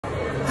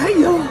Hey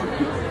y'all,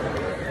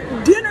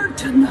 dinner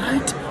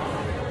tonight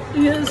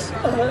is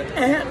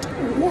at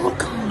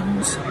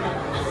Walk-On's.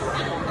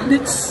 And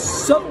it's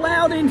so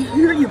loud in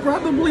here you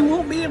probably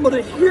won't be able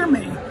to hear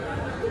me.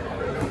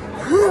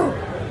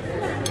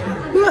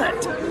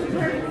 But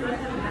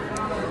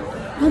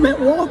I'm at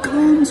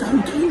Walk-On's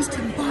on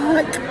Kingston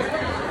Pike,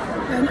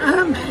 and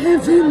I'm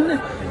having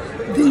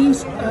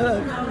these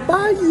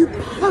Bayou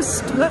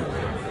pasta.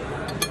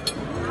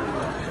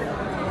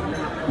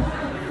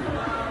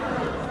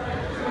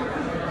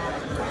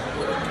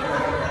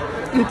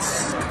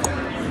 It's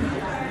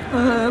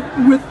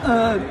with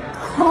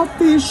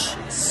crawfish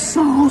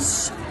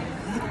sauce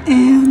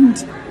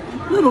and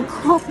little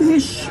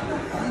crawfish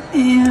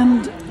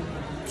and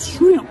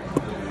shrimp.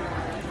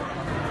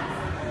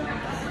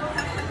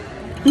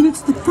 And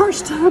it's the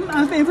first time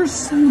I've ever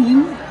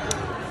seen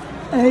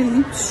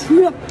a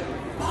shrimp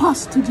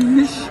pasta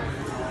dish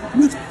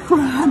with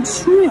fried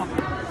shrimp.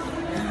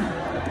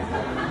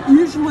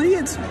 Usually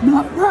it's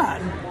not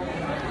fried,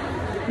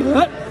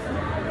 but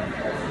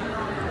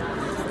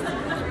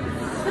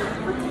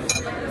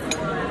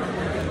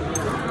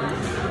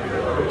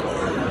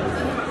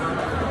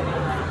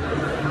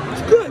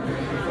it's good.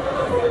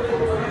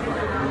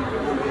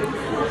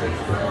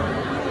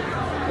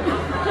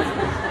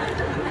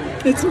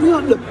 It's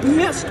not the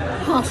best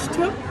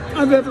pasta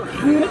I've ever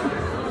had,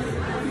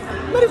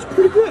 but it's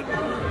pretty good.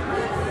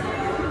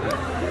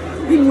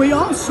 And we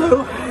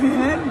also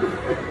had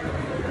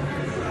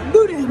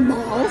boudin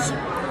balls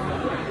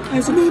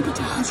as an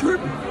appetizer,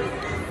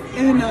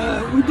 and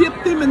we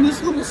dipped them in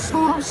this little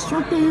sauce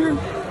right there.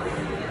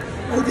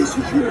 Oh, this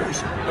is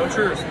yours. Oh,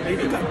 cheers. Eat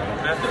it.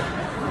 Have it.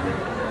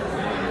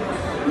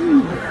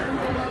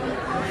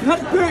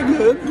 That's very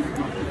good.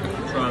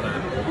 Try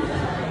that.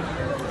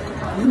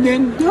 And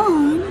then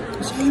Don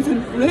is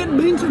having red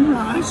beans and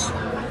rice.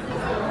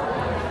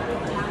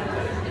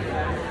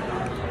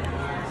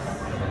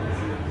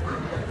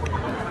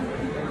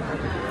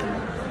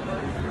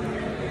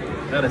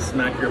 That'll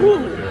smack your mouth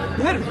good.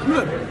 That is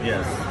good.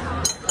 Yes.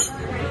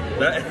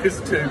 That is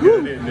too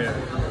good, isn't it?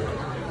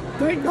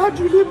 Thank God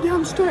you live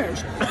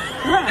downstairs.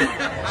 Right.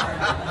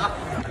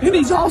 And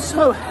he's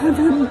also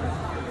having,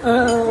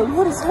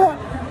 what is that?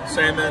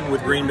 Salmon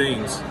with green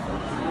beans.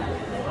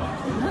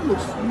 That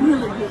looks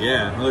really good.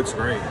 Yeah, it looks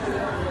great.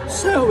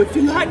 So if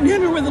you like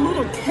dinner with a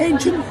little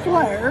Cajun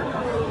flair,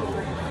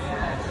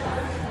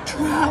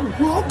 try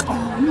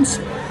Walk-On's.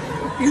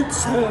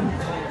 It's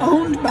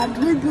owned by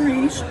Drew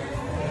Brees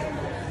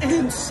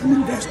and some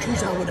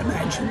investors, I would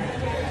imagine.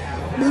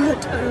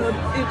 But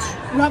it's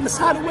right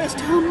beside a West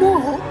Town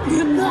Mall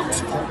in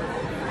Knoxville.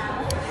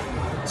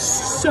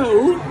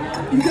 So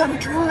you gotta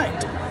try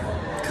it.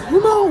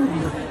 Come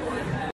on.